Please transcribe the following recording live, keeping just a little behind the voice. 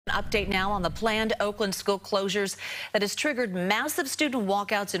Update now on the planned Oakland school closures that has triggered massive student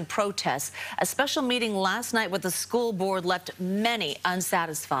walkouts and protests. A special meeting last night with the school board left many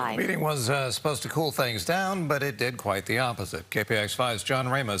unsatisfied. The meeting was supposed to cool things down, but it did quite the opposite. KPIX5's John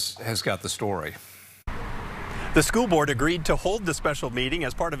Ramos has got the story. The school board agreed to hold the special meeting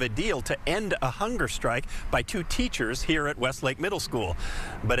as part of a deal to end a hunger strike by 2 teachers here at Westlake Middle School.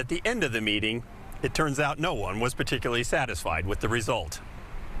 But at the end of the meeting, it turns out no one was particularly satisfied with the result.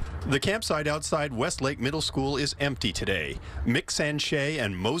 The campsite outside Westlake Middle School is empty today. Mick Sanchez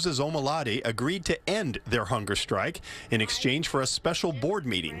and Moses Omalade agreed to end their hunger strike in exchange for a special board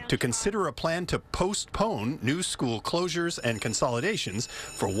meeting to consider a plan to postpone new school closures and consolidations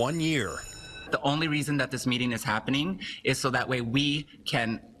for 1 year. The only reason that this meeting is happening is so that way we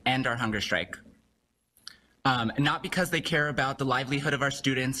can end our hunger strike. Not because they care about the livelihood of our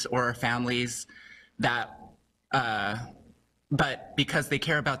students or our families, but because they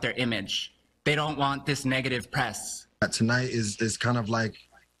care about their image. They don't want this negative press. Tonight is kind of like,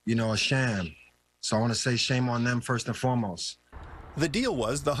 a sham. So I want to say shame on them first and foremost. The deal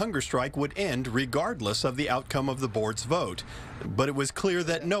was the hunger strike would end regardless of the outcome of the board's vote. But it was clear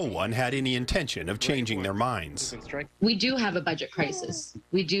that no one had any intention of changing their minds. We do have a budget crisis.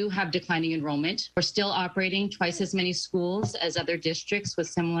 We do have declining enrollment. We're still operating twice as many schools as other districts with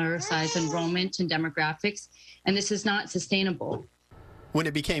similar size enrollment and demographics, and this is not sustainable. When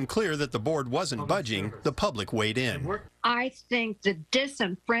it became clear that the board wasn't budging, the public weighed in. I think the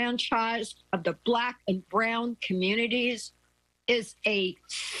disenfranchise of the Black and brown communities is a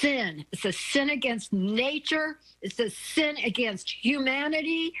sin. It's a sin against nature. It's a sin against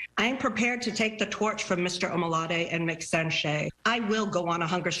humanity. I'm prepared to take the torch from Mr. Omalade and Mick Sanchez. I will go on a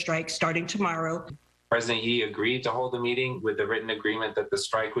hunger strike starting tomorrow. President Yi agreed to hold the meeting with the written agreement that the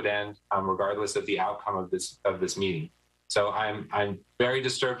strike would end regardless of the outcome of this meeting. So I'm very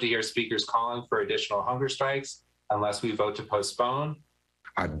disturbed to hear speakers calling for additional hunger strikes unless we vote to postpone.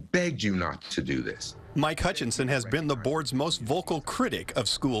 I begged you not to do this. Mike Hutchinson has been the board's most vocal critic of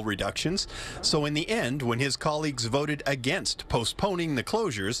school reductions. So in the end, when his colleagues voted against postponing the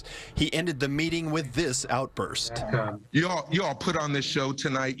closures, he ended the meeting with this outburst. You all put on this show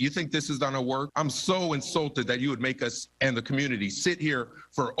tonight. You think this is gonna work? I'm so insulted that you would make us and the community sit here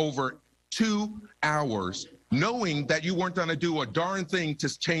for over 2 hours knowing that you weren't gonna do a darn thing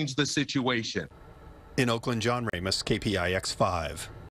to change the situation. In Oakland, John Ramos, KPIX 5.